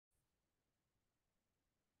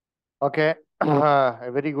Okay, a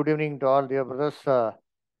very good evening to all dear brothers.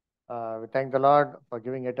 We thank the Lord for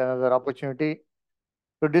giving it another opportunity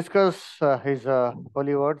to discuss His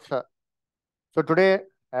holy words. So today,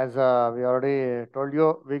 as we already told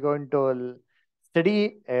you, we're going to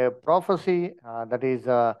study a prophecy that is,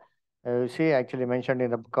 you see, actually mentioned in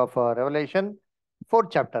the book of Revelation, fourth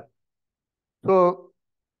chapter. So,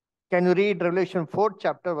 can you read Revelation fourth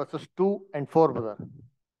chapter verses 2 and 4, brother?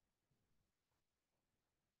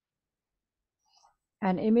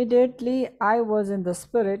 And immediately I was in the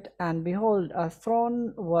Spirit, and behold, a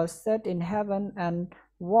throne was set in heaven, and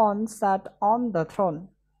one sat on the throne.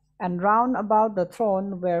 And round about the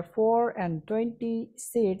throne were 24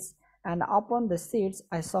 seats, and upon the seats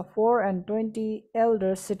I saw 24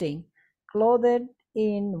 elders sitting, clothed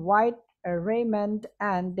in white raiment,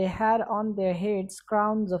 and they had on their heads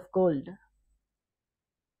crowns of gold.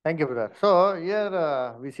 Thank you, brother. So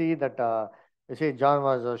here we see that you see John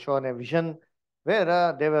was shown a vision where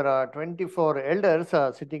there were 24 elders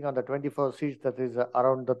sitting on the 24 seats that is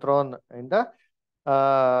around the throne in the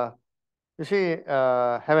uh, you see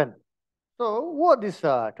heaven. So who are these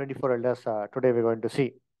 24 elders? Today we're going to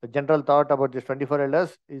see. The general thought about these 24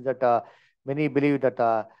 elders is that many believe that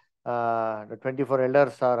the 24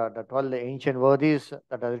 elders are the 12 ancient worthies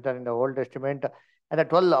that are written in the Old Testament and the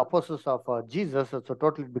 12 apostles of Jesus. So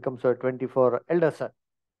total it becomes 24 elders.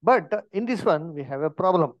 But in this one, we have a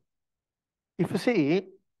problem. If you see,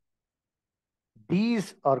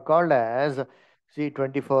 these are called as see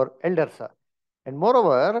 24 elders. And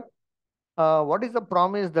moreover, what is the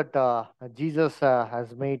promise that Jesus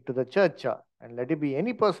has made to the church? And let it be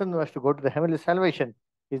any person who has to go to the heavenly salvation.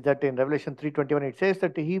 Is that in Revelation 3:21 it says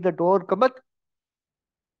that he that overcometh,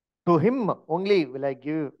 to him only will I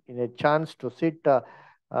give in a chance to sit to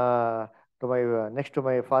my next to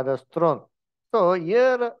my father's throne. So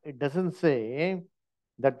here it doesn't say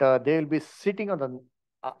that they will be sitting on the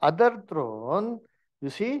other throne.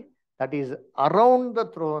 You see, that is around the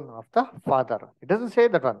throne of the Father. It doesn't say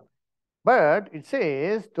that one, but it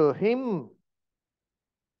says to him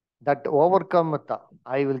that overcometh,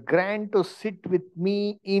 I will grant to sit with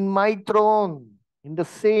me in my throne, in the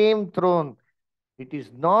same throne. It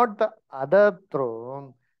is not the other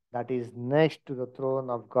throne that is next to the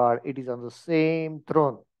throne of God. It is on the same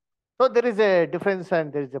throne. So there is a difference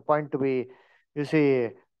and there is a point to be, you see,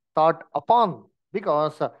 thought upon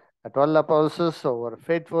because the 12 apostles who were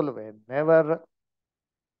faithful were never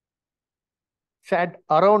sat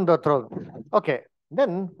around the throne. Okay,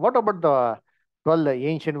 then what about the 12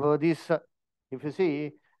 ancient worthies? If you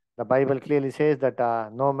see, the Bible clearly says that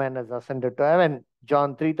no man has ascended to heaven,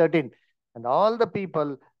 John 3:13, and all the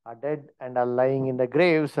people are dead and are lying in the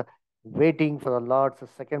graves, waiting for the Lord's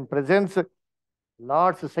second presence.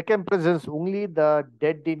 Lord's second presence, only the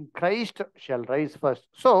dead in Christ shall rise first.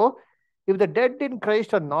 So, if the dead in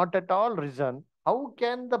Christ are not at all risen, how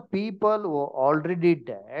can the people who are already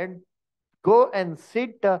dead go and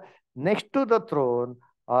sit next to the throne,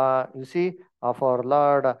 you see, of our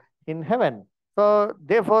Lord in heaven? So,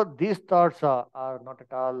 therefore, these thoughts are not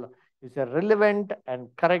at all is relevant and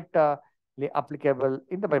correctly applicable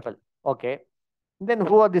in the Bible. Okay, then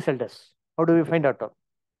who are these elders? How do we find out?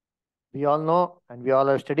 We all know and we all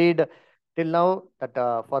have studied till now that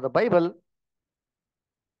for the Bible,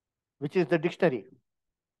 which is the dictionary.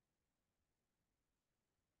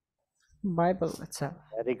 Bible itself.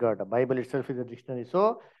 Very good. The Bible itself is a dictionary.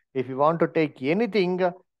 So if you want to take anything,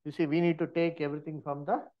 you see, we need to take everything from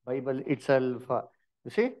the Bible itself.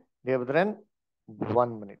 You see, dear brethren,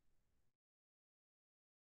 1 minute.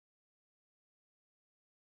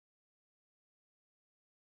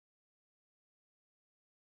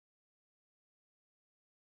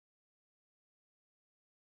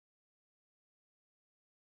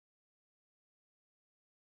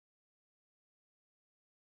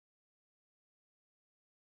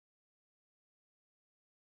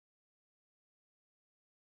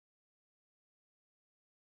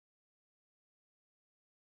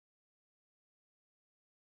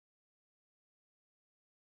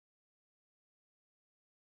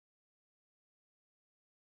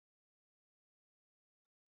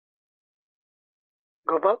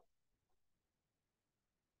 Gopal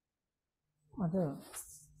हजुर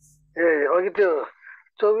ए अघि त्यो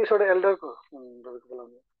 24 वटा एल्डरको ब्रदरको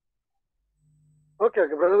बोलाउनु okay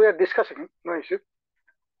okay brother we are discussing no issue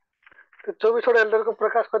त्यो 24 वटा एल्डरको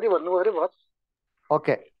प्रकाश कति भन्नुभयो अरे भयो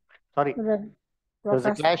Okay, sorry. There's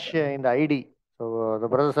a Prakash clash in the ID. So the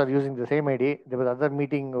brothers are using the same ID. There was another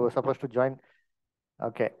meeting who was supposed to join.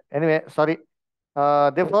 Okay. Anyway, sorry.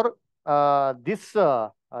 Therefore, this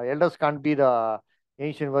elders can't be the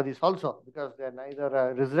ancient worthies also because they are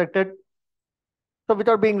neither resurrected. So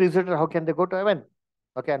without being resurrected, how can they go to heaven?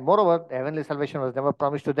 Okay, and moreover, the heavenly salvation was never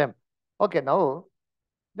promised to them. Okay, now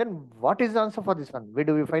then what is the answer for this one? Where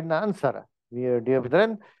do we find the answer? Dear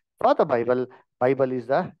brethren, for the Bible, Bible is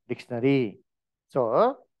the dictionary.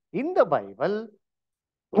 So in the Bible,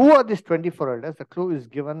 who are these 24 elders? The clue is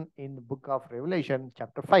given in the book of Revelation,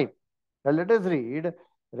 chapter 5. Now let us read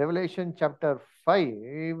Revelation chapter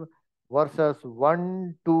 5, verses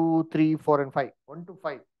 1, 2, 3, 4, and 5. 1 to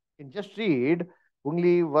 5. You can just read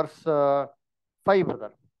only verse 5,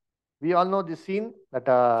 brother. We all know this scene that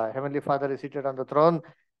Heavenly Father is seated on the throne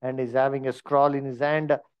and is having a scroll in his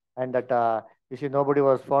hand, and that you see nobody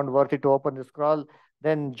was found worthy to open the scroll.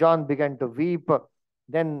 Then John began to weep.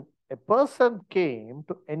 Then a person came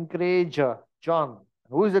to encourage John.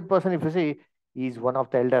 Who is that person? If you see, he is one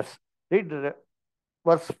of the elders. Read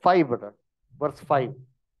verse 5, brother. Verse 5.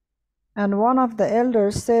 And one of the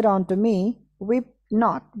elders said unto me, Weep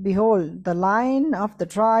not, behold, the Lion of the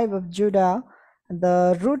tribe of Judah,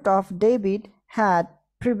 the root of David, hath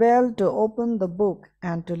prevailed to open the book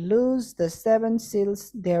and to loose the seven seals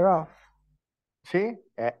thereof. See,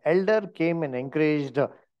 an elder came and encouraged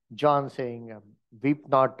John, saying, Weep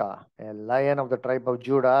not, a lion of the tribe of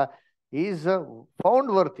Judah is found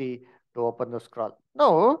worthy to open the scroll.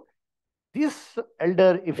 Now, this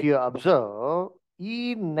elder, if you observe,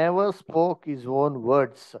 he never spoke his own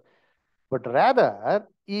words, but rather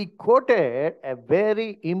he quoted a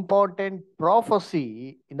very important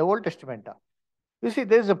prophecy in the Old Testament. You see,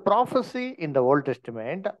 there is a prophecy in the Old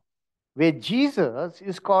Testament where Jesus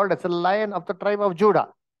is called as a lion of the tribe of Judah.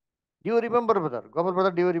 Do you remember, brother? Gopal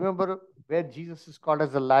brother, do you remember where Jesus is called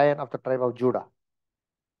as the lion of the tribe of Judah?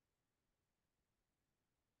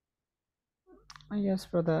 Yes,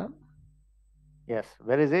 brother. Yes.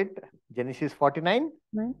 Where is it? Genesis 49?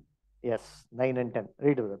 Right? Yes, 9 and 10.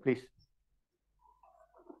 Read, brother, please.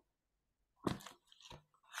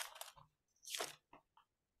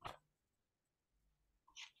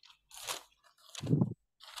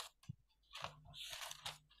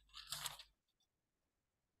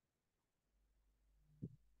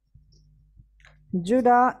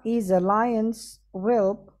 Judah is a lion's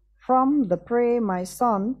whelp from the prey, my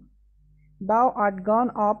son. Thou art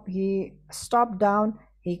gone up, he stooped down,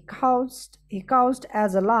 he couched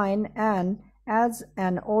as a lion, and as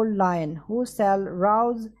an old lion, who shall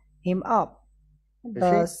rouse him up? You see?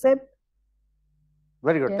 The sep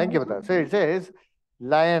Very good. Can Thank you, brother. So it says,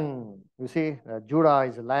 lion. You see, Judah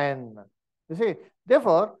is a lion. You see,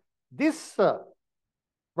 therefore, this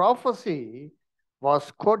prophecy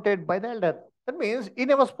was quoted by the elder. That means he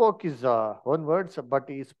never spoke his own words, but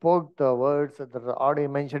he spoke the words that are already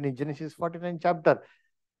mentioned in Genesis 49 chapter.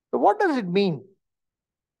 So what does it mean?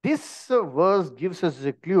 This verse gives us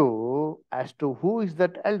a clue as to who is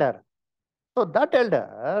that elder. So that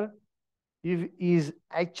elder is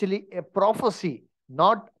actually a prophecy,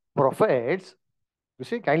 not prophets. You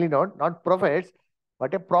see, kindly note, not prophets,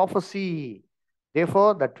 but a prophecy.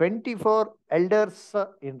 Therefore, the 24 elders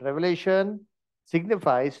in Revelation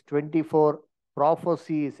signifies 24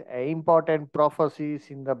 prophecies, important prophecies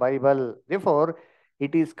in the Bible. Therefore,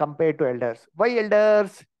 it is compared to elders. Why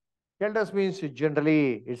elders? Elders means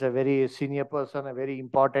generally it's a very senior person, a very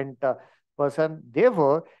important person.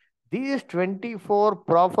 Therefore, these 24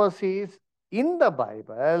 prophecies in the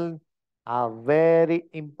Bible are very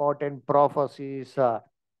important prophecies.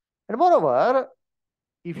 And moreover,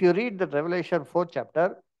 if you read the Revelation 4th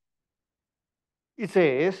chapter, it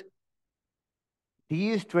says,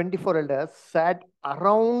 these 24 elders sat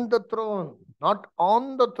around the throne, not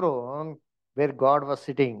on the throne where God was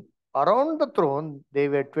sitting. Around the throne, they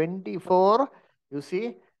were 24, you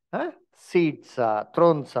see, seats,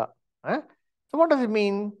 thrones. So, what does it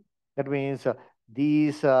mean? That means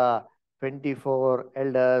these 24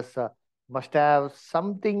 elders must have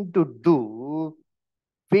something to do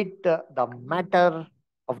with the matter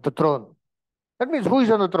of the throne. That means who is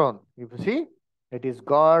on the throne? If you see, it is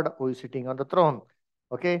God who is sitting on the throne.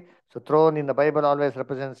 Okay, so throne in the Bible always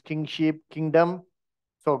represents kingship, kingdom.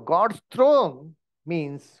 So God's throne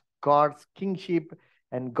means God's kingship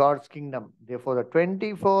and God's kingdom. Therefore, the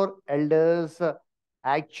 24 elders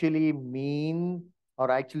actually mean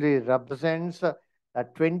or actually represents the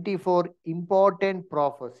 24 important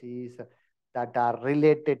prophecies that are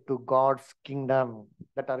related to God's kingdom,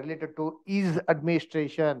 that are related to His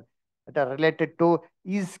administration, that are related to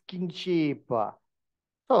His kingship.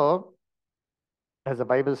 So, does the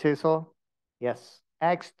Bible say so? Yes.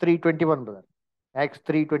 Acts 3:21, brother. Acts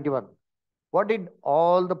 3:21. What did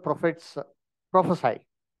all the prophets prophesy?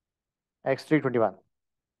 Acts 3:21.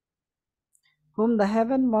 whom the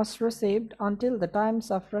heaven must receive until the times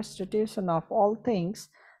of restitution of all things,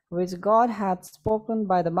 which God hath spoken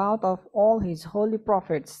by the mouth of all his holy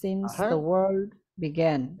prophets since the world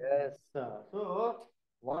began. Yes. So,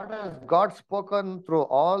 what has God spoken through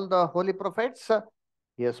all the holy prophets?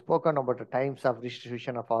 He has spoken about the times of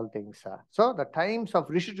restitution of all things. So, the times of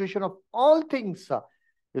restitution of all things.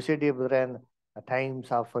 You see, dear brethren, the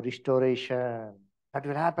times of restoration that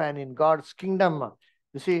will happen in God's kingdom.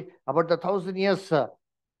 You see, about the 1,000 years,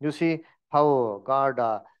 you see how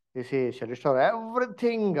God, you see, shall restore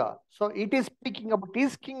everything. So, it is speaking about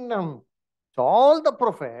His kingdom. So, all the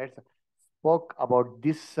prophets spoke about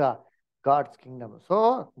this God's kingdom.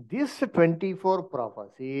 So these 24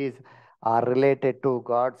 prophecies are related to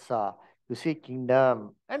God's, you see,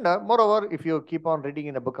 kingdom. And moreover, if you keep on reading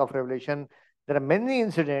in the book of Revelation, there are many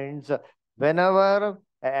incidents. Whenever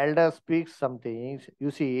an elder speaks some things,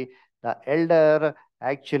 you see, the elder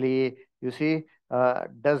actually, you see,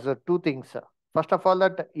 does two things. First of all,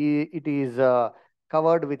 that it is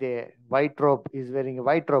covered with a white robe, is wearing a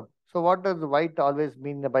white robe. So what does white always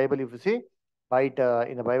mean in the Bible? If you see, white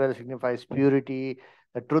in the Bible signifies purity,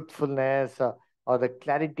 the truthfulness, or the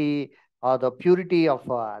clarity, or the purity of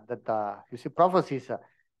that you see prophecies.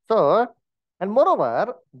 So, and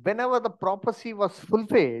moreover, whenever the prophecy was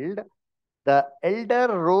fulfilled, the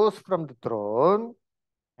elder rose from the throne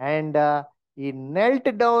and he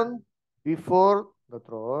knelt down before the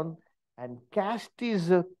throne and cast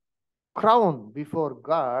his crown before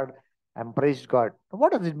God and praised God.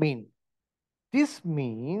 What does it mean? This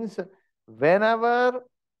means whenever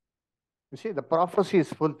you see the prophecy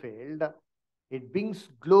is fulfilled, it brings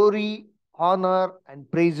glory, honor, and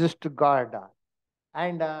praises to God.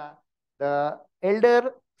 And the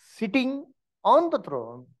elder sitting on the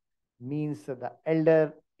throne means that the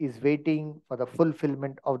elder is waiting for the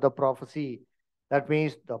fulfillment of the prophecy. That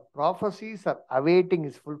means the prophecies are awaiting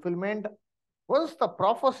its fulfillment. Once the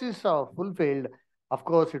prophecies are fulfilled, of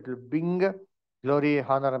course, it will bring glory,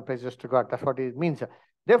 honor, and praises to God. That's what it means.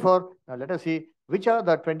 Therefore, now let us see which are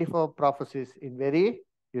the 24 prophecies in very,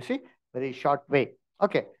 you see, very short way.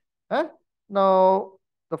 Okay. Now,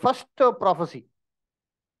 the first prophecy,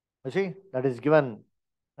 you see, that is given,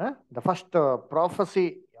 the first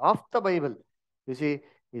prophecy of the Bible, you see,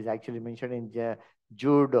 is actually mentioned in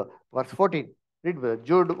Jude verse 14. Read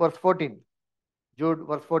Jude verse 14. Jude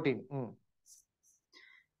verse 14.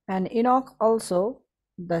 And Enoch also,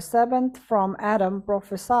 the seventh from Adam,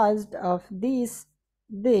 prophesied of this,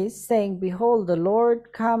 saying, Behold, the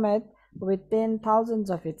Lord cometh with 10,000s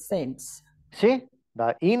of his saints. See,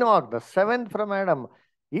 the Enoch, the seventh from Adam,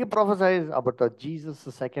 he prophesies about the Jesus'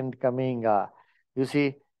 second coming. You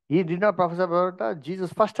see, he did not prophesy about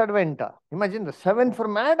Jesus' first advent. Imagine the seventh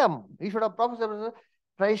from Adam. He should have prophesied about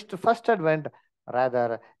Christ's first advent.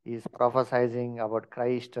 Rather, he is prophesying about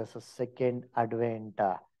Christ's second advent,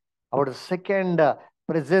 about the second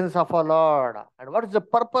presence of our Lord. And what is the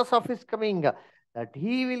purpose of his coming? That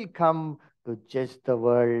he will come to judge the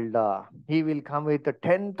world. He will come with the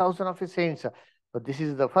 10,000 of his saints. So this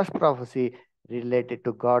is the first prophecy related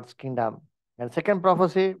to God's kingdom. And second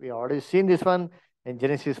prophecy, we already seen this one in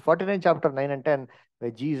Genesis 49, chapter 9 and 10,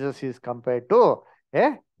 where Jesus is compared to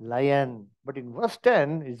a lion. But in verse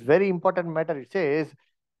 10, it's very important matter. It says,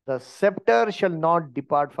 the scepter shall not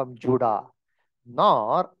depart from Judah,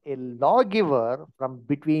 nor a lawgiver from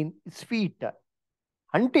between his feet,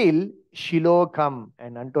 until Shiloh come,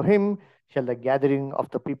 and unto him shall the gathering of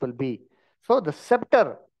the people be. So the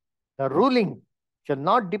scepter, the ruling, shall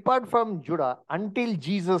not depart from Judah until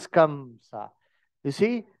Jesus comes. You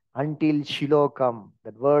see, until Shiloh come.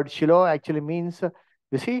 That word Shiloh actually means,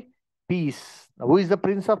 you see, peace. Now, who is the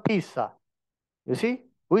Prince of Peace? You see,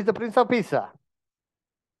 who is the Prince of Peace?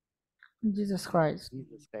 Jesus Christ.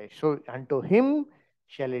 Jesus Christ. So unto him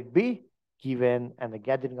shall it be given, and the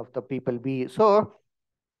gathering of the people be. So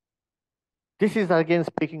this is again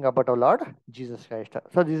speaking about our Lord Jesus Christ.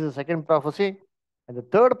 So this is the second prophecy. And the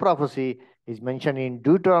third prophecy is mentioned in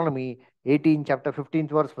Deuteronomy 18, chapter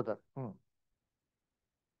 15th verse. Further.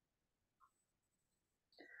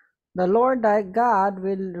 The Lord thy God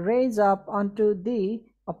will raise up unto thee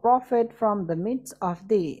a prophet from the midst of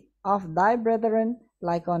thee, of thy brethren,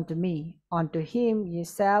 like unto me. Unto him ye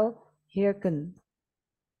shall hearken.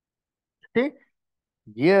 See,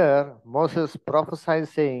 here Moses prophesied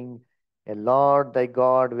saying, a Lord thy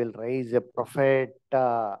God will raise a prophet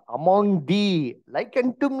among thee, like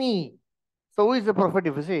unto me. So who is the prophet?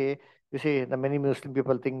 If you see, the many Muslim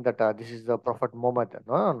people think that this is the prophet Muhammad.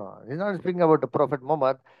 No, no, no. He's not speaking about the prophet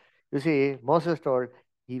Muhammad. You see, Moses told,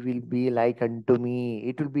 he will be like unto me.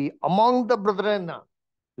 It will be among the brethren.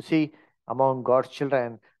 You see, among God's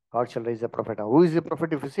children, God shall raise a prophet. Now, who is the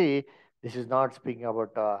prophet? If you see, this is not speaking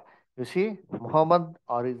about You see, Muhammad,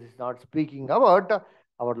 or is not speaking about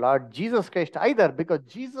our Lord Jesus Christ either, because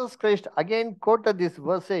Jesus Christ again quoted this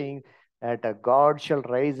verse saying that God shall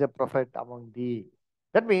raise a prophet among thee.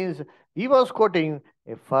 That means he was quoting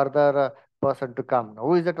a further person to come. Now,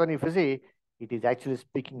 who is that one? If you see, it is actually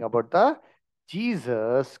speaking about the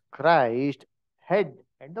Jesus Christ head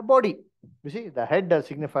and the body. You see, the head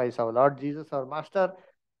signifies our Lord Jesus, our Master,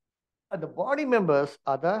 and the body members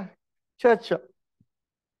are the church.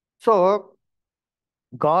 So,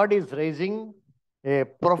 God is raising a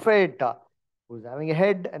prophet who's having a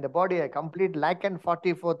head and a body, a complete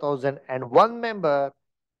 144,001 member,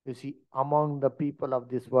 you see, among the people of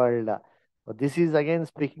this world. So this is again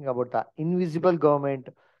speaking about the invisible government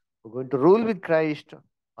who are going to rule with Christ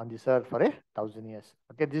on this earth for 1,000 years.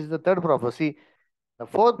 Okay, this is the third prophecy. The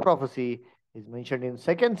fourth prophecy is mentioned in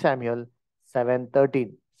 2 Samuel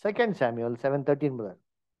 7:13. 2 Samuel 7:13, brother.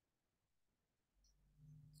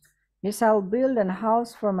 He shall build an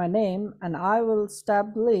house for my name, and I will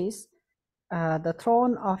establish the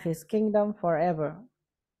throne of his kingdom forever.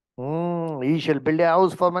 He shall build a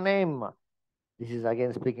house for my name. This is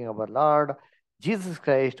again speaking of our Lord Jesus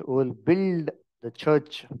Christ, who will build the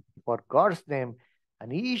church for God's name,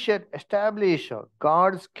 and he shall establish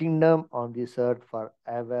God's kingdom on this earth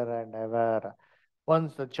forever and ever.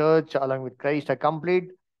 Once the church, along with Christ, are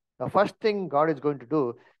complete, the first thing God is going to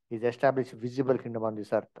do is establish a visible kingdom on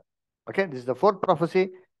this earth. Okay, this is the fourth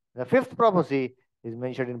prophecy. The fifth prophecy is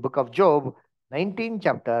mentioned in book of Job, 19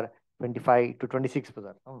 chapter 25 to 26.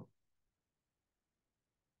 Brother.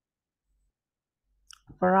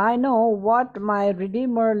 For I know what my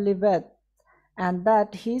Redeemer liveth, and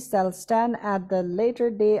that he shall stand at the later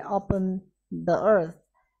day upon the earth.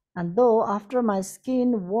 And though after my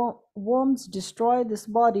skin worms destroy this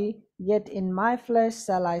body, yet in my flesh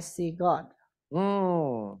shall I see God.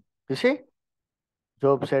 You see?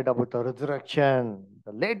 Job said about the resurrection,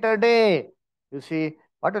 the later day. You see,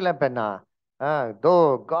 what will happen?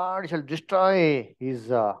 Though God shall destroy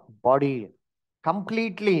his body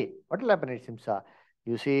completely, what will happen? It seems,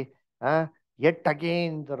 you see, yet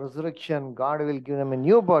again the resurrection, God will give them a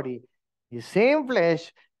new body. The same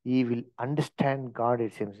flesh, he will understand God.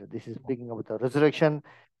 It seems this is speaking about the resurrection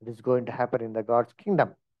that is going to happen in the God's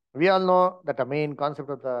kingdom. We all know that the main concept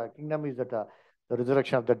of the kingdom is that. The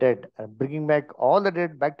resurrection of the dead and bringing back all the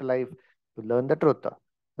dead back to life to learn the truth. So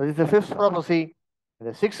this is the fifth prophecy. And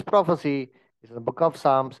the sixth prophecy is in the book of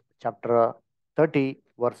Psalms, chapter 30,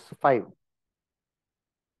 verse 5.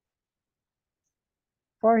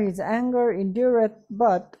 For his anger endureth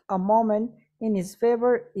but a moment, in his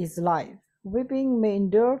favour is life. Weeping may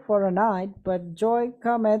endure for a night, but joy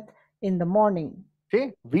cometh in the morning.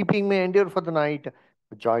 See, weeping may endure for the night,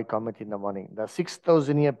 but joy cometh in the morning. The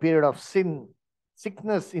 6,000-year period of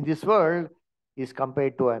sickness in this world is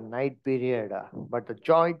compared to a night period. But the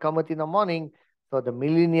joy cometh in the morning. So the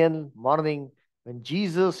millennial morning, when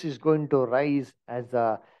Jesus is going to rise as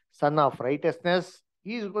the Son of Righteousness,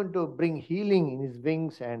 he is going to bring healing in his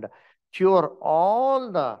wings and cure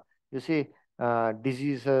all the, you see,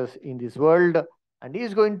 diseases in this world. And he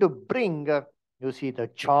is going to bring, you see, the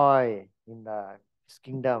joy in the his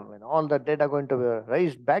kingdom, and all the dead are going to be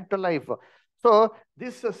raised back to life. So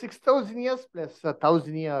this 6,000 years plus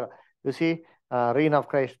 1,000 year, you see, reign of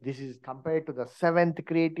Christ, this is compared to the seventh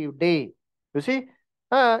creative day. You see,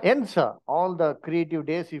 hence all the creative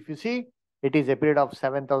days, if you see, it is a period of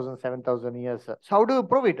 7,000 years. So how do you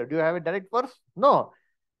prove it? Do you have a direct verse? No.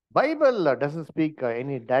 Bible doesn't speak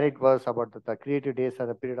any direct verse about the creative days are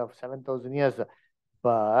a period of 7,000 years.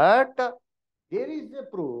 But there is a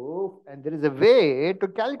proof and there is a way to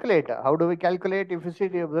calculate. How do we calculate? If you see,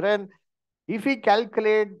 brethren, if we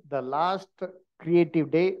calculate the last creative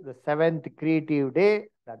day, the seventh creative day,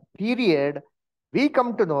 that period, we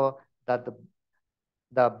come to know that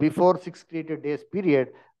the before six created days period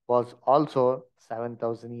was also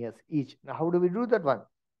 7,000 years each. Now, how do we do that one?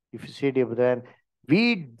 If you see, dear brethren,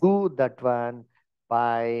 we do that one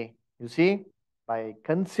by, you see, by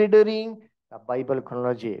considering the Bible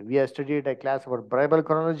chronology. We have studied a class about Bible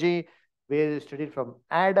chronology, where we studied from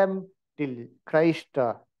Adam till Christ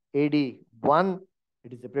AD 1.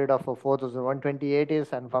 It is a period of 4,128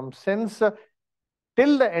 years, and from since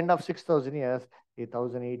till the end of 6,000 years,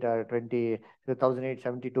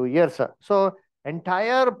 1,872 years. So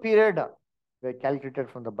entire period were calculated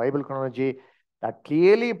from the Bible chronology that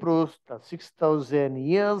clearly proves that 6,000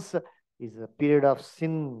 years is a period of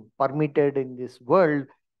sin permitted in this world,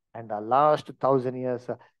 and the last 1,000 years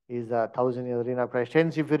is a 1,000 year reign of Christ.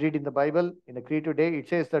 Hence, if you read in the Bible, in the creative day, it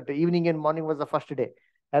says that the evening and morning was the first day.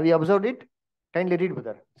 Have you observed it? Kindly read,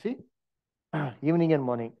 brother. See? Evening and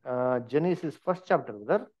morning. Genesis first chapter,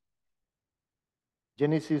 brother.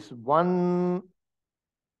 Genesis 1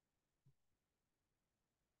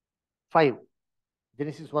 5.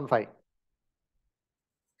 Genesis 1 5.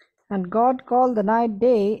 And God called the night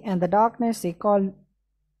day, and the darkness he called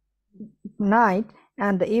night,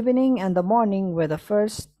 and the evening and the morning were the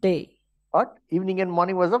first day. What? Evening and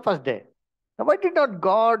morning was the first day. Now, why did not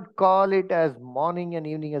God call it as morning and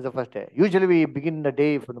evening as the first day? Usually we begin the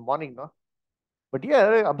day from the morning, no? But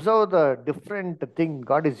here, observe the different thing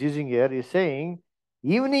God is using here. He's saying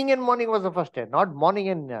evening and morning was the first day, not morning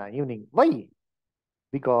and evening. Why?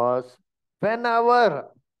 Because whenever,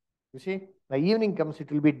 you see, the evening comes,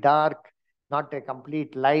 it will be dark, not a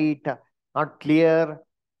complete light, not clear,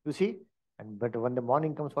 you see. And but when the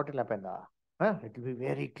morning comes, what will happen? It will be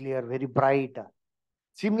very clear, very bright.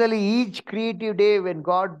 Similarly, each creative day, when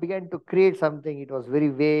God began to create something, it was very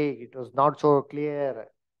vague, it was not so clear,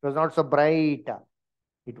 it was not so bright,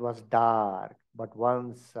 it was dark. But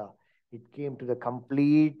once it came to the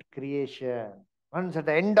complete creation, once at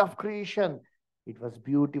the end of creation, it was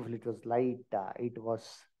beautiful, it was light, it was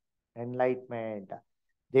enlightenment.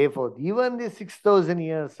 Therefore, even the 6,000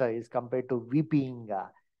 years is compared to weeping.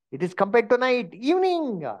 It is compared to night,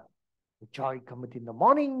 evening. Joy cometh in the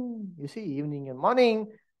morning. You see, evening and morning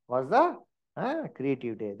was the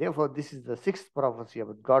creative day. Therefore, this is the sixth prophecy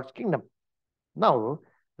about God's kingdom. Now,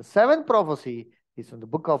 the seventh prophecy is from the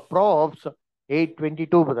book of Proverbs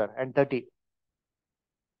 8:22, brother, and 30.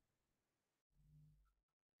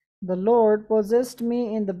 The Lord possessed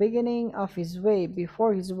me in the beginning of his way,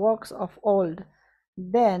 before his works of old.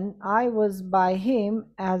 Then I was by him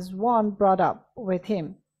as one brought up with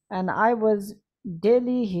him, and I was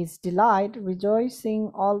daily his delight, rejoicing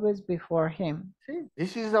always before him. See,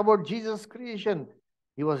 this is about Jesus' creation.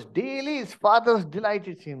 He was daily his father's delight,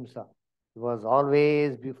 it seems. He was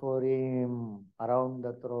always before him, around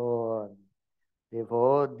the throne.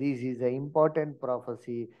 Therefore, this is an important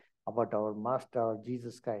prophecy about our Master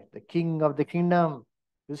Jesus Christ, the King of the kingdom.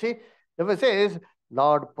 You see, the verse says,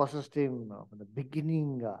 Lord possessed him from the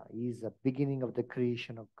beginning. He is the beginning of the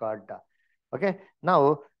creation of God. Okay,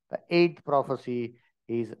 now the eighth prophecy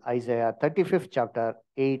is Isaiah 35th chapter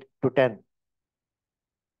 8 to 10.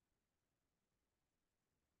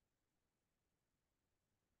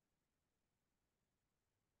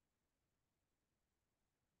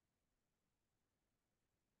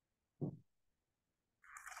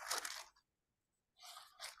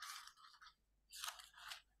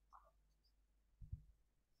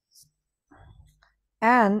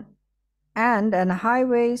 And an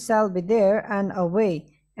highway shall be there, and a way,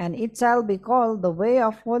 and it shall be called the way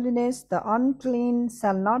of holiness. The unclean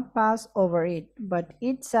shall not pass over it, but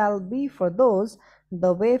it shall be for those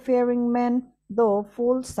the wayfaring men, though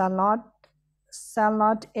fools shall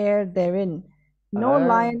not err therein. No Uh,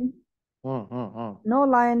 lion mm, mm, mm. no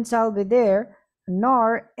lion shall be there,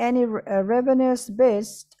 nor any ravenous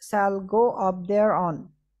beast shall go up thereon.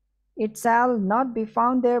 It shall not be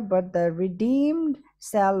found there, but the redeemed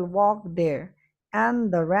shall walk there.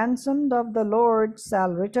 And the ransomed of the Lord shall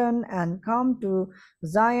return and come to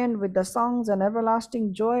Zion with the songs and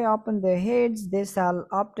everlasting joy upon their heads. They shall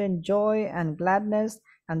obtain joy and gladness,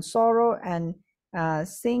 and sorrow and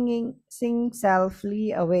sing shall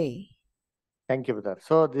flee away. Thank you, brother.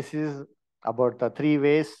 So, this is about the three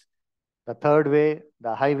ways, the third way,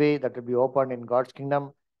 the highway that will be opened in God's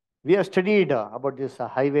kingdom. We have studied about this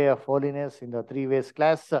highway of holiness in the three ways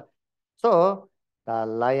class. So, the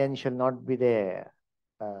lion shall not be there.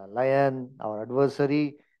 The lion, our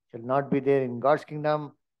adversary, shall not be there in God's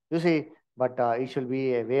kingdom. You see, but it shall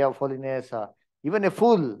be a way of holiness. Even a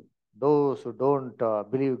fool, those who don't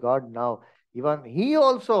believe God now, even he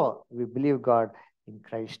also will believe God in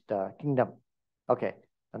Christ's kingdom. Okay,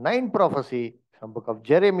 the ninth prophecy from book of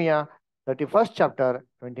Jeremiah, 31st chapter,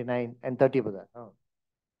 29 and 30, brother.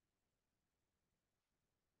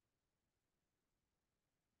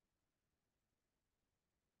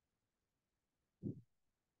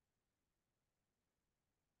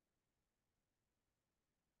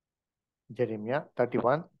 Jeremiah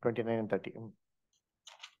 31, 29 and 30.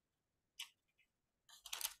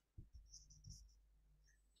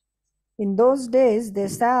 In those days they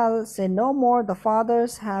shall say no more, the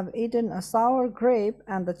fathers have eaten a sour grape,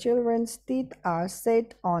 and the children's teeth are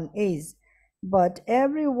set on edge. But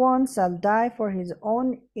every one shall die for his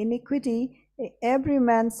own iniquity, every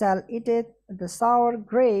man shall eat it, the sour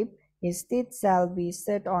grape, his teeth shall be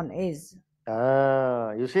set on edge.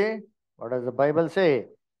 You see, what does the Bible say?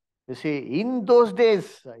 You see, in those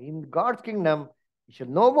days, in God's kingdom, it shall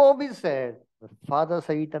no more be said, the fathers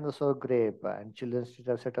are eaten the sour grape, and children's teeth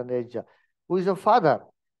are set on the edge. Who is the father?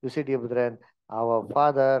 You see, dear brethren, our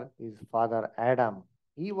father is Father Adam.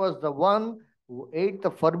 He was the one who ate the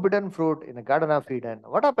forbidden fruit in the Garden of Eden,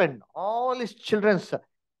 what happened? All his children's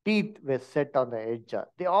teeth were set on the edge.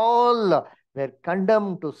 They all were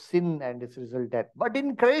condemned to sin and its result death. But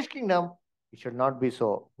in Christ's kingdom, it shall not be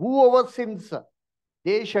so. Whoever sins,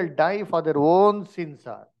 they shall die for their own sins.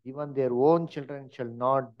 Even their own children shall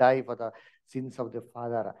not die for the sins of their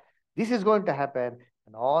father. This is going to happen,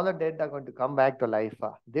 and all the dead are going to come back to life.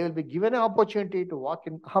 They will be given an opportunity to walk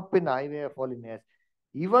up in the highway of holiness.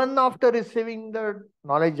 Even after receiving the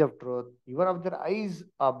knowledge of truth, even after their eyes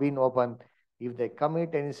are being opened, if they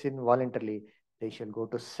commit any sin voluntarily, they shall go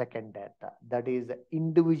to second death. That is the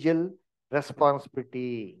individual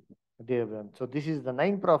responsibility. So this is the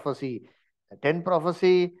ninth prophecy. The 10th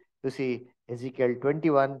prophecy, you see, Ezekiel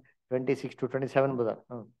 21, 26 to 27, brother.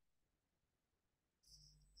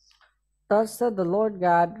 Thus said the Lord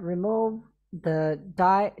God, remove the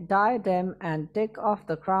diadem and take off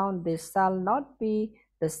the crown. This shall not be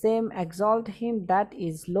the same. Exalt him that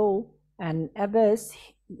is low, and abase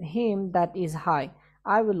him that is high.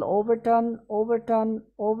 I will overturn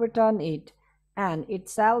it, and it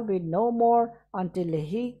shall be no more until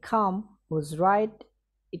he come whose right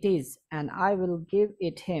it is, and I will give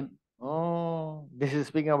it him. Oh, this is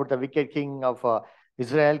speaking about the wicked king of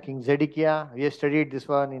Israel, King Zedekiah. We have studied this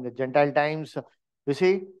one in the Gentile times. You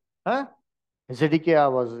see, huh? Zedekiah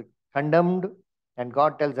was condemned, and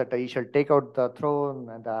God tells that he shall take out the throne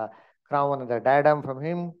and the crown and the diadem from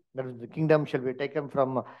him. That is, the kingdom shall be taken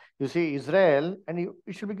from, you see, Israel, and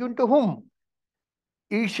it shall be given to whom?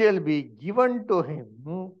 It shall be given to him,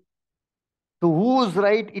 to whose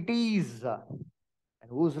right it is. And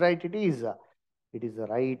whose right it is? It is the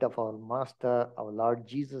right of our Master, our Lord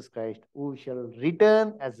Jesus Christ, who shall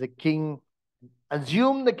return as the king,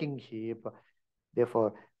 assume the kingship.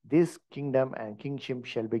 Therefore, this kingdom and kingship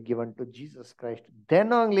shall be given to Jesus Christ.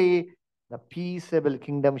 Then only the peaceable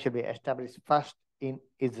kingdom shall be established first in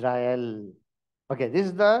Israel. Okay, this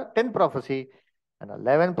is the 10th prophecy. And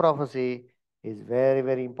 11th prophecy is very,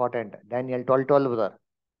 very important. Daniel 12:12, brother.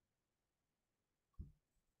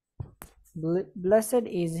 Blessed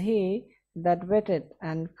is he that waiteth,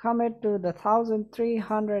 and cometh to the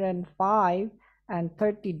 1305 and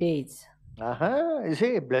 30 days. You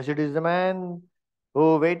see, blessed is the man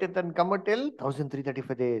who waiteth and cometh till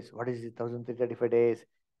 1335 days. What is it, 1335 days?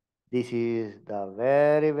 This is the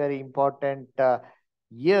very, very important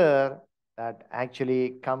year that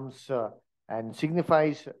actually comes and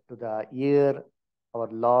signifies to the year our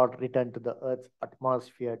Lord returned to the earth's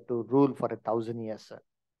atmosphere to rule for 1,000 years.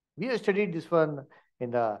 We have studied this one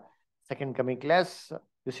in the second coming class.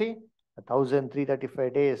 You see,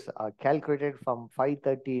 1,335 days are calculated from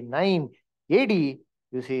 539 AD.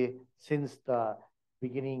 You see, since the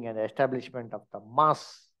beginning and the establishment of the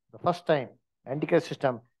Mass, the first time, Antichrist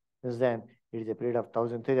system, since then, it is a period of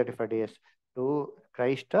 1,335 days to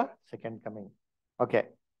Christ's second coming. Okay,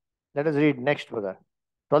 let us read next, brother.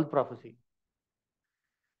 12th prophecy.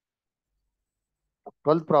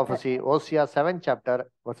 12th prophecy, Hosea 7th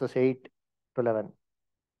chapter, verses 8 to 11.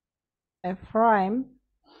 Ephraim,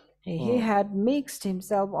 he had mixed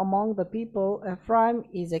himself among the people. Ephraim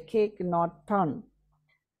is a cake not turned.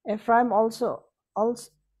 Ephraim also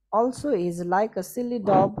is like a silly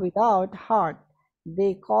dove without heart.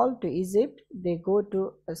 They call to Egypt, they go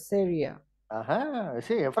to Assyria.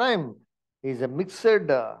 See, Ephraim is a mixed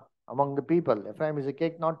among the people. Ephraim is a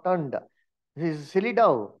cake not turned. This is silly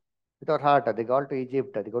dove without heart. They go to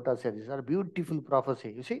Egypt, they go to Assyria. These are beautiful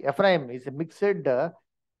prophecy. You see, Ephraim is a mixed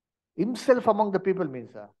himself among the people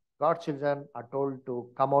means God's children are told to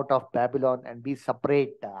come out of Babylon and be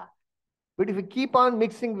separate. But if we keep on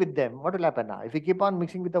mixing with them, what will happen? If we keep on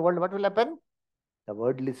mixing with the world, what will happen? The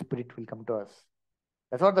worldly spirit will come to us.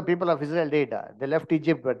 That's what the people of Israel did. They left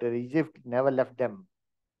Egypt, but Egypt never left them.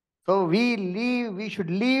 So we should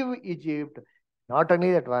leave Egypt. Not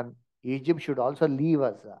only that one, Egypt should also leave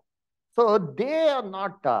us. So they are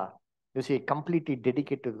not, you see, completely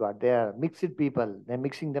dedicated to God. They are mixed people. They're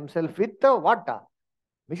mixing themselves with the what?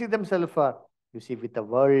 Mixing themselves, you see, with the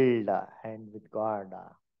world and with God.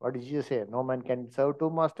 What did Jesus say? No man can serve two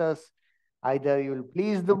masters. Either you will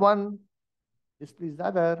please the one, displease the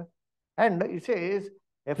other. And it says,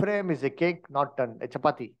 Ephraim is a cake not turned, a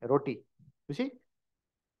chapati, a roti. You see,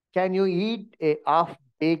 can you eat a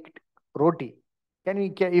half-baked roti?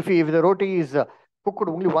 If the roti is cooked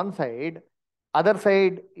only one side, other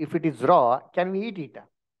side, if it is raw, can we eat it?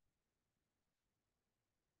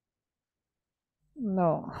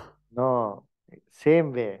 No. No.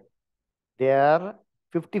 Same way. They are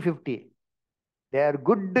 50-50. They are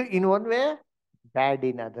good in one way, bad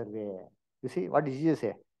in other way. You see, what did Jesus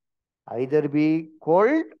say? Either be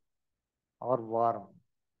cold or warm.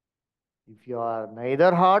 If you are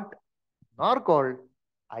neither hot nor cold,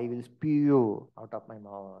 I will spew you out of my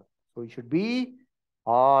mouth. So it should be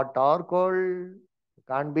hot or cold. It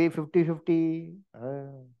can't be 50-50.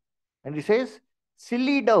 And it says,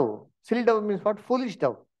 silly dove. Silly dove means what? Foolish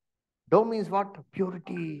dove. Dove means what?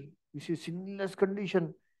 Purity. This is sinless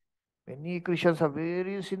condition. Many Christians are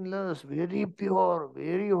very sinless, very pure,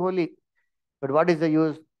 very holy. But what is the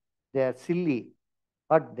use? They are silly,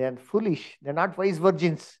 but they are foolish. They are not wise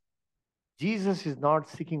virgins. Jesus is not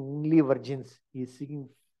seeking only virgins. He is seeking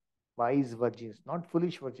wise virgins, not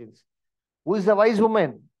foolish virgins. Who is the wise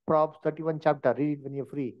woman? Proverbs 31 chapter. Read it when you're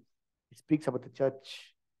free. It speaks about the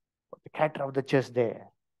church, the character of the church there.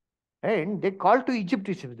 And they call to Egypt.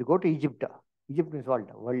 They go to Egypt. Egypt means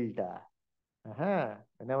what? World.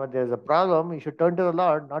 Whenever there's a problem, you should turn to the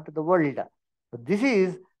Lord, not to the world. So this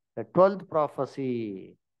is the 12th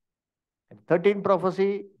prophecy. And 13th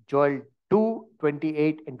prophecy, Joel 2,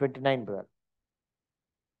 28 and 29, brother.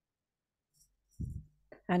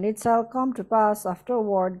 And it shall come to pass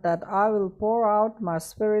afterward that I will pour out my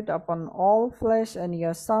Spirit upon all flesh, and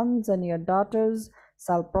your sons and your daughters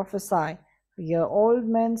shall prophesy. Your old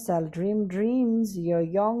men shall dream dreams, your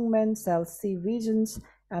young men shall see visions,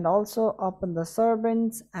 and also upon the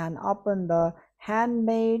servants and upon the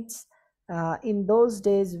handmaids. In those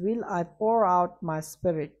days will I pour out my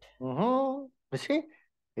Spirit. You see,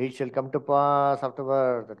 it shall come to pass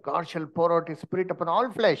afterward that God shall pour out his Spirit upon all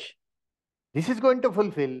flesh. This is going to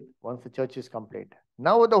fulfill once the church is complete.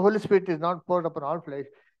 Now the Holy Spirit is not poured upon all flesh.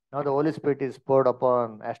 Now the Holy Spirit is poured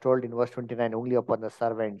upon, as told in verse 29, only upon the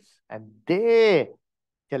servants. And they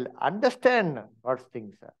shall understand God's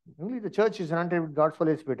things. Only the church is anointed with God's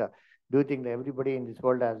Holy Spirit. Do you think that everybody in this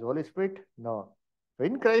world has Holy Spirit? No. So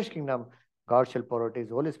in Christ's kingdom, God shall pour out his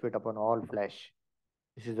Holy Spirit upon all flesh.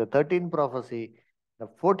 This is the 13th prophecy. The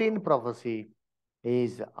 14th prophecy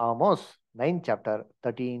is Amos 9 chapter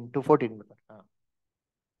 13 to 14.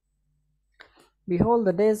 Behold,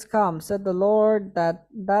 the days come, said the Lord, that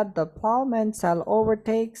the plowman shall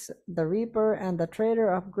overtake the reaper, and the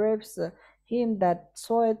trader of grapes him that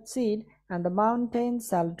soweth seed, and the mountains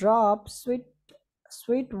shall drop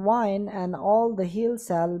sweet wine, and all the hills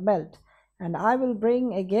shall melt. And I will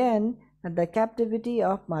bring again the captivity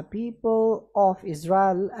of my people of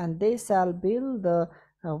Israel, and they shall build the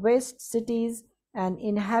waste cities and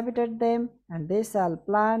inhabited them, and they shall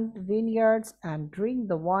plant vineyards and drink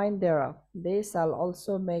the wine thereof. They shall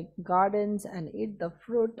also make gardens and eat the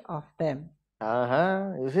fruit of them.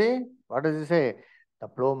 You see, what does it say? The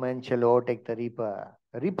plowman shall overtake the reaper.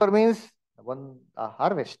 The reaper means the one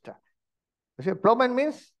harvest. You see, plowman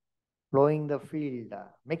means plowing the field,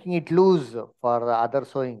 making it loose for the other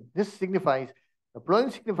sowing. This signifies the plowing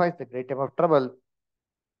signifies the great time of trouble,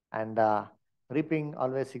 and reaping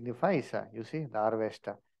always signifies, you see, the harvest.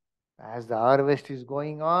 As the harvest is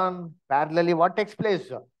going on, parallelly, what takes place?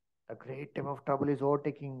 A great time of trouble is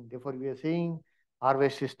overtaking. Therefore, we are seeing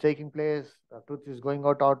harvest is taking place. The truth is going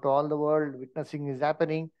out to all the world. Witnessing is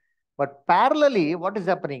happening. But parallelly, what is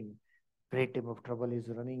happening? Great time of trouble is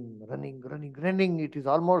running. It is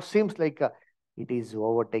almost seems like it is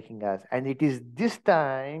overtaking us. And it is this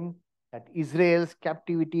time that Israel's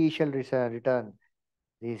captivity shall return.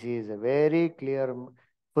 This is a very clear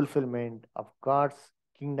fulfillment of God's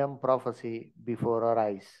kingdom prophecy before our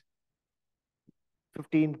eyes.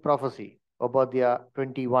 15th prophecy, Obadiah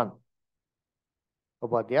 21.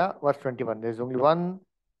 Obadiah, verse 21. There's only one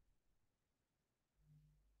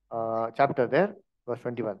chapter there, verse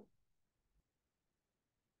 21.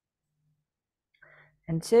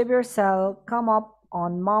 And Savior shall come up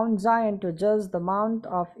on Mount Zion to judge the mount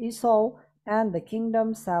of Esau, and the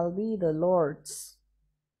kingdom shall be the Lord's.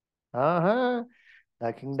 The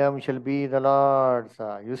kingdom shall be the Lord's.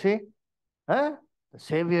 You see? The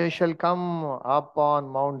Savior shall come up on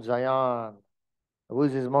Mount Zion. Who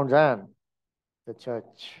is this Mount Zion? The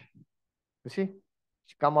church. You see?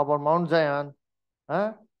 She come up on Mount Zion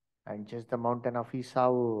and just the mountain of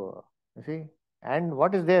Esau. You see? And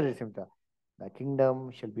what is there, Simta? The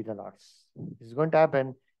kingdom shall be the Lord's. This is going to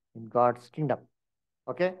happen in God's kingdom.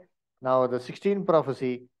 Okay? Now the 16th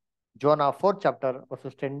prophecy, Jonah 4th chapter,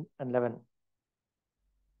 verses 10 and 11.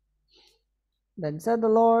 Then said the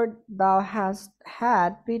Lord, Thou hast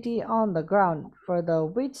had pity on the ground, for the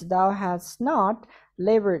which thou hast not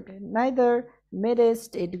labored, neither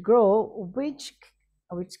madest it grow, which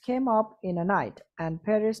came up in a night, and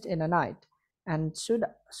perished in a night. And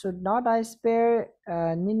should not I spare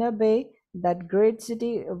Nineveh, that great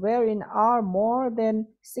city, wherein are more than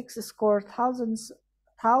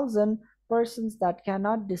 60,000 persons that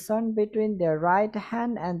cannot discern between their right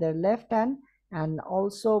hand and their left hand, and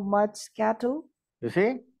also much cattle? You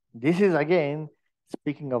see? This is again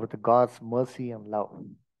speaking about the God's mercy and love.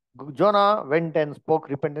 Jonah went and spoke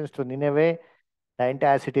repentance to Nineveh. The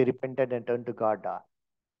entire city repented and turned to God.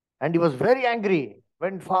 And he was very angry,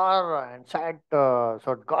 went far and sat,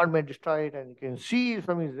 so God may destroy it. And you can see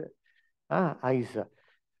from his eyes,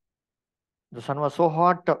 the sun was so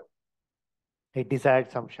hot, he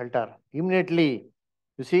desired some shelter. Immediately,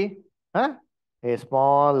 you see, huh? A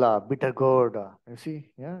small bitter gourd, you see,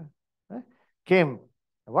 yeah, huh? Came.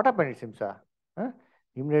 What happened, it seems? Huh?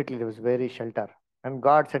 Immediately, there was very shelter. And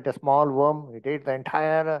God sent a small worm, it ate the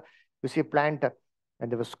entire, you see, plant,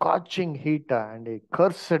 and there was scorching heat, and he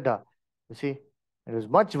cursed, you see. He was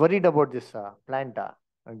much worried about this plant.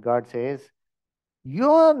 And God says, you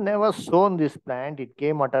have never sown this plant, it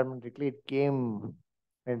came automatically, it came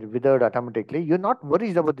and withered automatically. You're not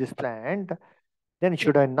worried about this plant, then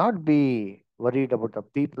should I not be worried about the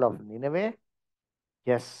people of Nineveh?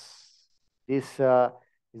 Yes, this is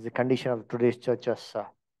the condition of today's churches.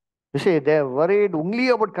 You see, they're worried only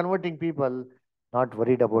about converting people, not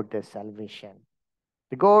worried about their salvation.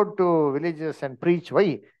 They go to villages and preach.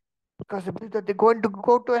 Why? Because they believe that they're going to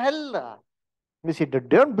go to hell. You see, they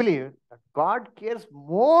don't believe that God cares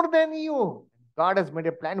more than you. God has made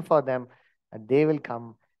a plan for them and they will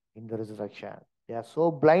come in the resurrection. They are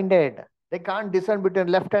so blinded. They can't discern between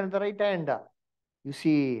left and the right hand. You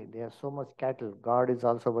see, there are so much cattle. God is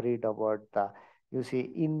also worried about the, you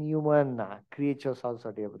see, inhuman creatures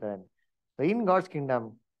also, dear brethren. So in God's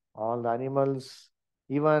kingdom, all the animals,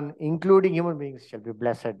 even including human beings, shall be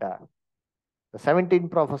blessed. The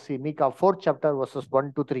 17th prophecy, Micah 4th chapter, verses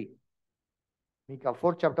 1 to 3. Micah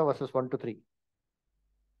 4th chapter, verses 1 to 3.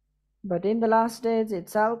 But in the last days it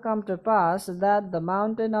shall come to pass that the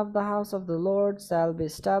mountain of the house of the Lord shall be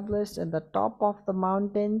established in the top of the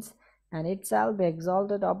mountains, and it shall be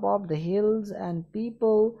exalted above the hills, and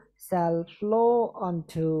people shall flow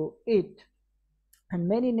unto it. And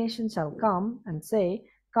many nations shall come and say,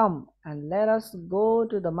 Come, and let us go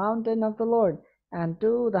to the mountain of the Lord, and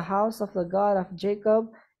to the house of the God of Jacob,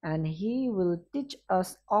 and he will teach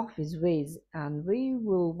us of his ways, and we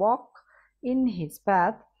will walk in his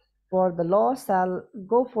path. For the law shall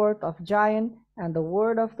go forth of Zion, and the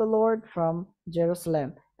word of the Lord from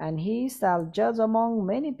Jerusalem. And he shall judge among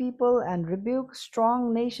many people, and rebuke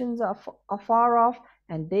strong nations afar off,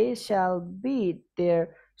 and they shall beat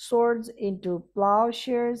their swords into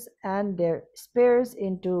plowshares, and their spears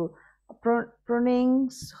into pruning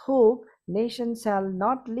hook. Nation shall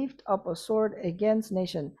not lift up a sword against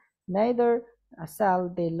nation, neither shall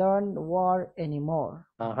they learn war any more.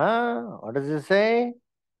 What does it say?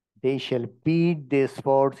 They shall beat their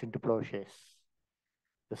swords into plowshares,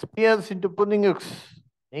 the spears into pruning hooks.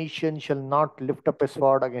 Nation shall not lift up a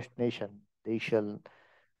sword against nation. They shall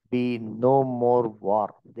be no more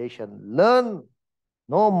war. They shall learn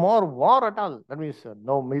no more war at all. That means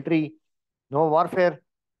no military, no warfare.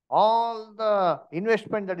 All the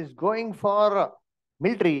investment that is going for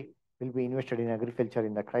military will be invested in agriculture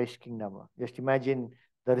in the Christ kingdom. Just imagine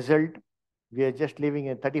the result. We are just leaving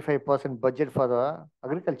a 35% budget for the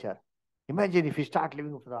agriculture. Imagine if we start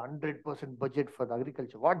living for the 100% budget for the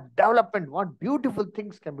agriculture. What development, what beautiful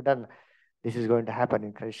things can be done. This is going to happen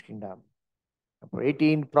in Christ kingdom. Number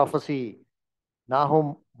 18, prophecy.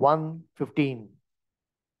 Nahum 1:15.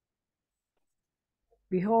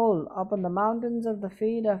 Behold, upon the mountains of the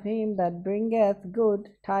feet of him that bringeth good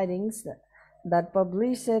tidings, that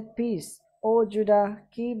publisheth peace. O Judah,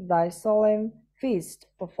 keep thy solemn feast,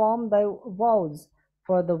 perform thy vows,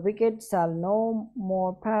 for the wicked shall no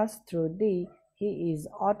more pass through thee, he is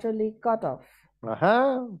utterly cut off.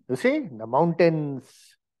 You see, the mountains,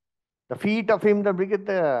 the feet of him that bringeth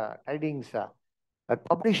the tidings, that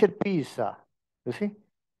published peace. You see,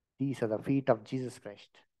 these are the feet of Jesus Christ.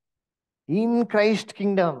 In Christ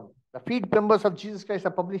kingdom, the feet members of Jesus Christ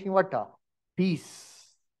are publishing what?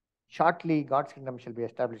 Peace. Shortly, God's kingdom shall be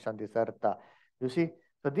established on this earth. You see,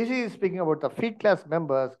 so this is speaking about the feet class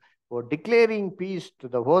members who are declaring peace to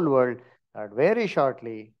the whole world. That very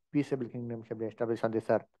shortly, peaceable kingdom shall be established on this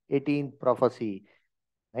earth. 18th prophecy.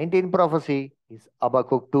 19th prophecy is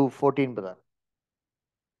Habakkuk 2:14, brother.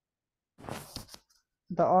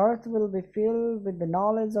 The earth will be filled with the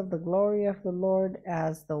knowledge of the glory of the Lord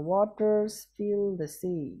as the waters fill the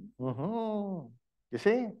sea. You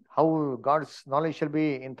see how God's knowledge shall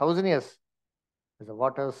be in 1,000 years as the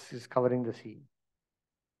waters is covering the sea.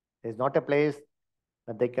 There is not a place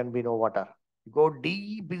that there can be no water. You go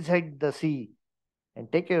deep inside the sea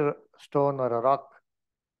and take a stone or a rock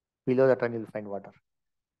below that and you'll find water.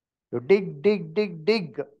 You dig, dig, dig,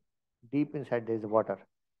 dig. Deep inside there is water.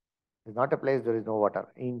 There's not a place there is no water.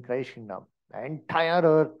 In Christ kingdom, the entire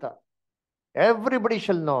earth Everybody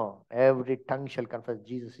shall know, every tongue shall confess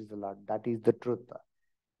Jesus is the Lord. That is the truth.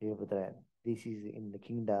 Dear brethren, this is in the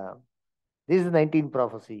kingdom. This is 19th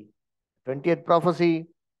prophecy. 20th prophecy,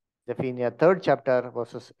 Zephaniah 3rd chapter,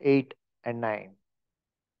 verses 8 and 9.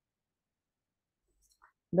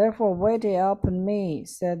 Therefore wait ye upon me,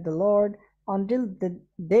 said the Lord, until the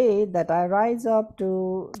day that I rise up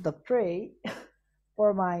to the prey.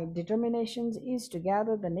 For my determination is to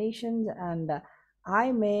gather the nations, and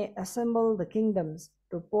I may assemble the kingdoms,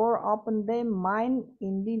 to pour upon them mine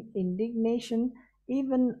indignation,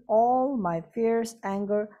 even all my fierce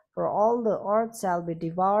anger. For all the earth shall be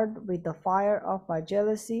devoured with the fire of my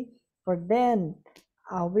jealousy. For then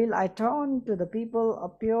will I turn to the people a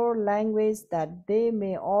pure language, that they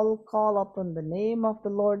may all call upon the name of the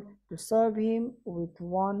Lord, to serve him with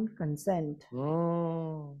one consent.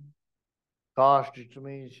 God's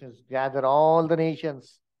determinations gather all the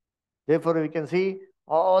nations. Therefore, we can see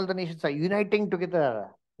all the nations are uniting together.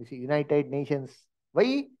 You see, United Nations.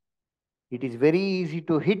 Why? It is very easy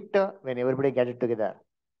to hit when everybody gathered together.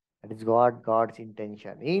 That is God's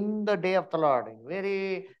intention. In the day of the Lord, in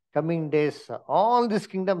very coming days, all these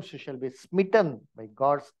kingdoms shall be smitten by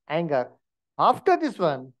God's anger. After this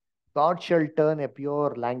one, God shall turn a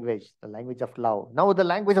pure language, the language of love. Now the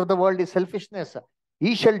language of the world is selfishness.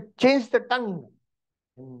 He shall change the tongue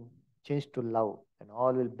and change to love, and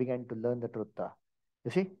all will begin to learn the truth.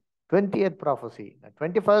 You see, 20th prophecy. The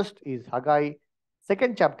 21st is Haggai,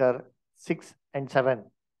 2nd chapter, 6 and 7.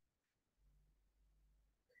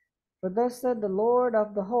 For thus said the Lord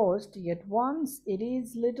of the host, yet once it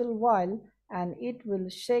is little while, and it will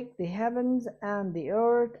shake the heavens and the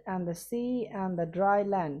earth and the sea and the dry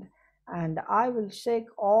land. And I will shake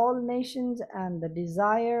all nations, and the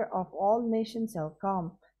desire of all nations shall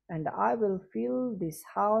come, and I will fill this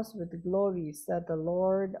house with glory, said the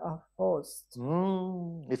Lord of hosts.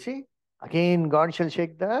 You see, again God shall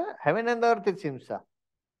shake the heaven and earth, it seems.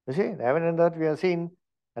 You see, the heaven and earth, we have seen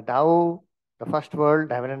that how the first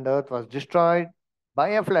world, heaven and earth, was destroyed by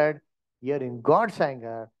a flood. Here in God's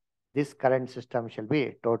anger, this current system shall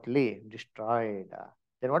be totally destroyed.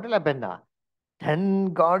 Then what will happen?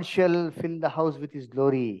 Then God shall fill the house with his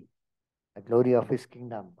glory, the glory of his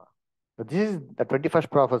kingdom. So this is the 21st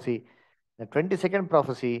prophecy. The 22nd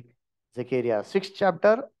prophecy, Zechariah 6th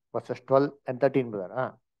chapter, verses 12 and 13,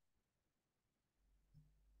 brother.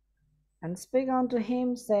 And speak unto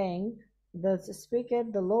him, saying, Thus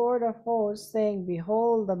speaketh the Lord of hosts, saying,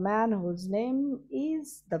 Behold, the man whose name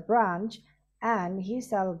is the branch, and he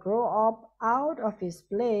shall grow up out of his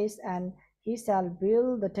place, and he shall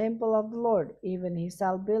build the temple of the Lord, even he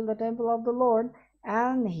shall build the temple of the Lord,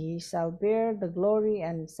 and he shall bear the glory,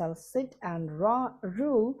 and shall sit and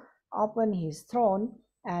rule upon his throne,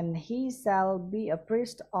 and he shall be a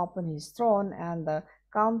priest upon his throne, and the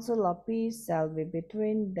counsel of peace shall be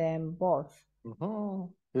between them both.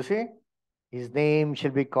 You see, his name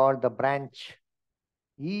shall be called the branch.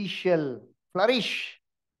 He shall flourish,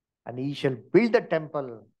 and he shall build a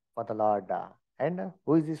temple for the Lord. And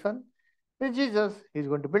who is this one? It's Jesus. He's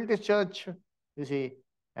going to build his church, you see,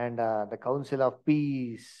 and the council of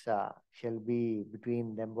peace shall be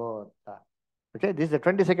between them both. Okay, this is the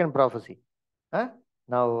 22nd prophecy.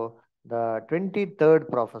 Now, the 23rd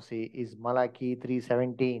prophecy is Malachi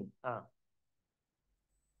 3:17.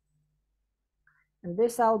 And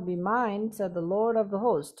this shall be mine, said the Lord of the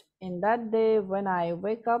host, in that day when I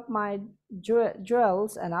wake up my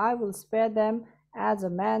jewels, and I will spare them, as a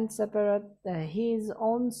man separate his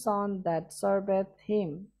own son that serveth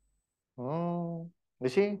him. You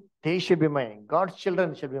see, they shall be mine. God's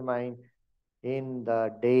children shall be mine in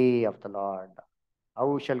the day of the Lord.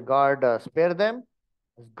 How shall God spare them?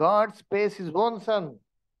 As God spares his own son.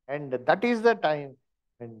 And that is the time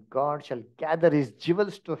when God shall gather his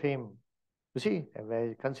jewels to him. You see,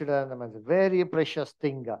 consider them as a very precious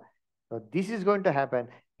thing. So this is going to happen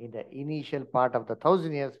in the initial part of the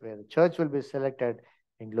 1,000 years, where the church will be selected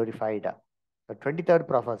and glorified. The 23rd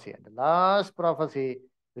prophecy and the last prophecy,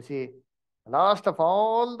 you see, the last of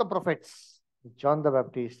all the prophets, John the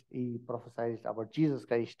Baptist, he prophesied about Jesus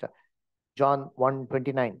Christ. John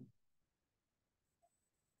 1:29.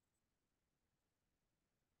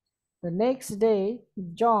 The next day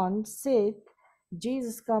John saith,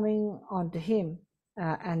 Jesus coming unto him,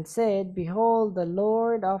 and said, Behold, the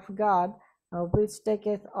Lord of God, which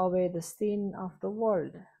taketh away the sin of the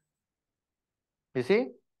world. You see,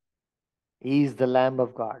 he is the Lamb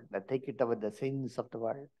of God that taketh away the sins of the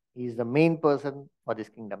world. He is the main person for this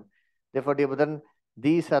kingdom. Therefore, dear brethren,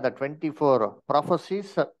 these are the 24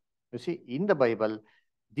 prophecies. You see, in the Bible,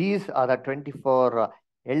 these are the 24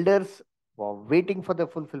 elders who are waiting for the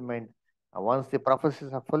fulfillment. Once the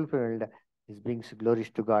prophecies are fulfilled, This brings glories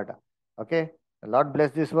to God. Okay. The Lord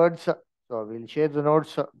bless these words. So we'll share the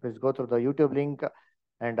notes. Please go through the YouTube link.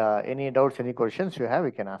 And any doubts, any questions you have,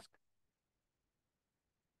 you can ask.